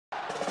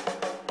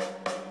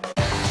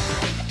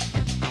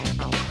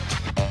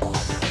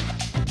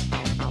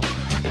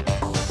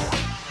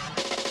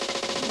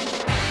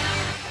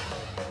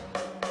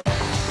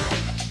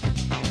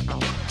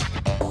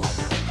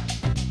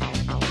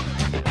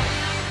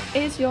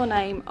Is your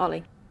name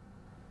Ollie?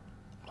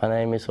 My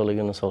name is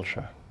Gunnar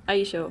Solskjaer. Are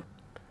you sure?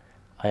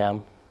 I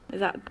am. Is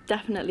that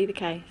definitely the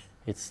case?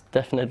 It's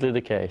definitely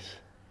the case.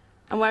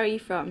 And where are you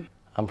from?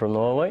 I'm from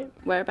Norway,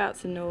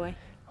 Whereabouts in Norway?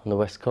 on the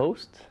west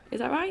coast. Is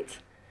that right?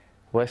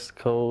 West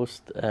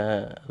coast,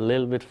 a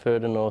little bit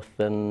further north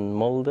than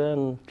Molde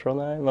and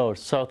Trondheim, or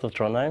south of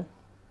Trondheim.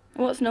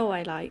 What's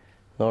Norway like?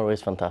 Norway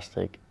is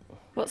fantastic.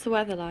 What's the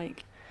weather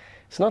like?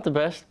 It's not the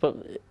best, but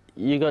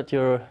you got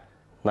your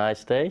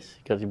nice days,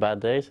 you got your bad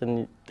days,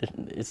 and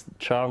it's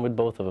charm with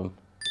both of them.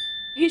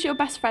 Who's your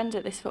best friend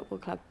at this football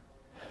club?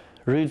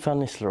 Ruud van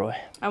Nistelrooy.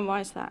 And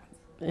why is that?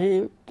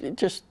 He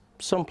just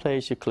some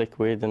players you click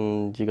with,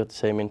 and you got the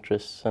same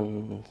interests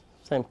and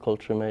same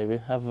culture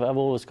maybe. I've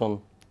always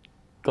gone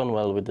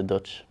well with the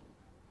Dutch.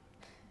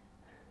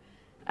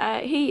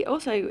 He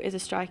also is a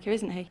striker,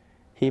 isn't he?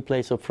 He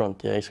plays up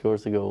front, yeah, he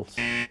scores the goals.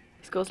 He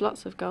scores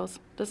lots of goals,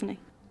 doesn't he?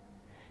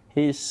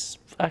 He's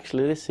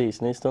actually this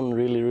season he's done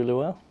really, really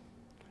well.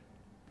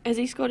 Has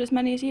he scored as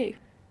many as you?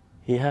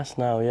 He has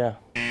now, yeah.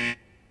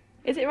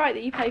 Is it right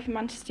that you play for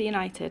Manchester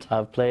United?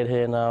 I've played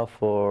here now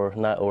for,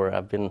 or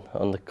I've been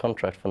on the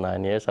contract for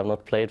 9 years. I've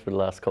not played for the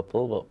last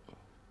couple,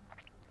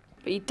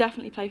 But you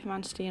definitely play for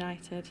Manchester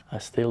United. I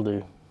still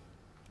do.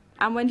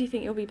 And when do you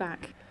think you'll be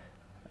back?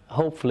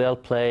 Hopefully I'll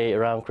play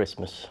around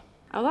Christmas.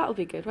 Oh, that'll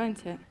be good,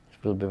 won't it?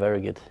 It will be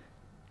very good.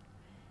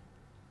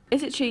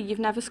 Is it true you've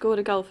never scored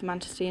a goal for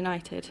Manchester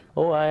United?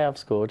 Oh, I have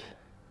scored.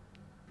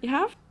 You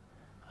have?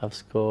 I've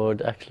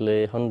scored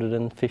actually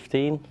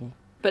 115.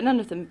 But none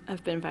of them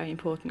have been very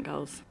important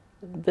goals.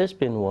 There's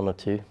been one or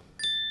two.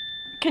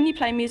 Can you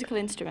play a musical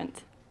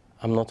instrument?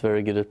 I'm not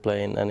very good at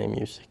playing any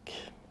music.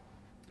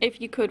 If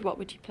you could, what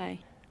would you play?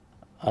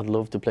 I'd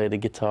love to play the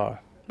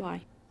guitar.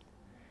 Why?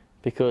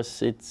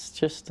 Because it's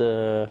just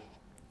a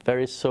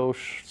very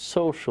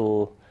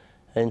social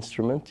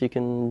instrument.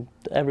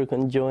 Everyone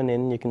can join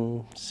in, you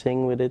can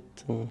sing with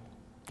it, and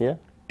yeah.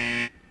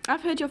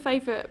 I've heard your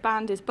favourite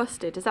band is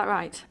Busted, is that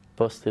right?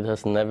 Busted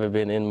has never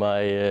been in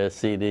my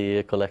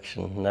CD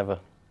collection, never.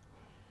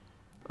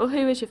 Well,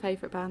 who is your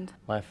favourite band?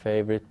 My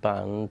favourite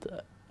band,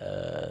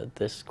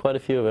 there's quite a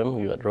few of them.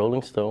 You got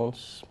Rolling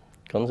Stones,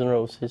 Guns N'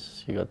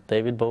 Roses, you got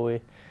David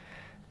Bowie.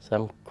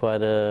 So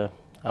I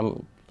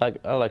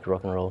like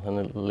rock and roll and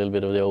a little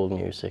bit of the old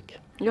music.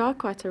 You are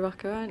quite a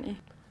rocker, aren't you?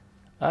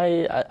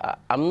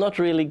 I'm not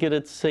really good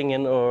at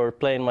singing or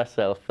playing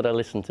myself, but I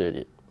listen to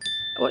it.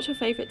 What's your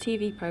favourite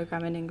TV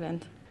programme in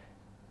England?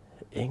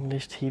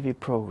 English TV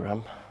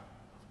programme?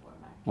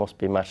 Must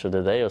be Match of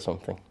the Day or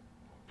something.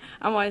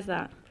 And why is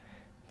that?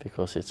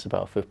 Because it's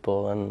about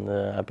football, and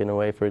I've been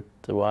away for it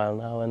a while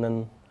now, and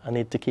then I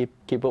need to keep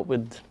up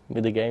with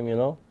the game, you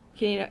know?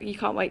 You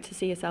can't wait to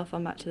see yourself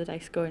on Match of the Day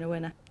scoring a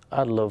winner?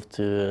 I'd love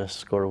to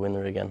score a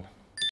winner again.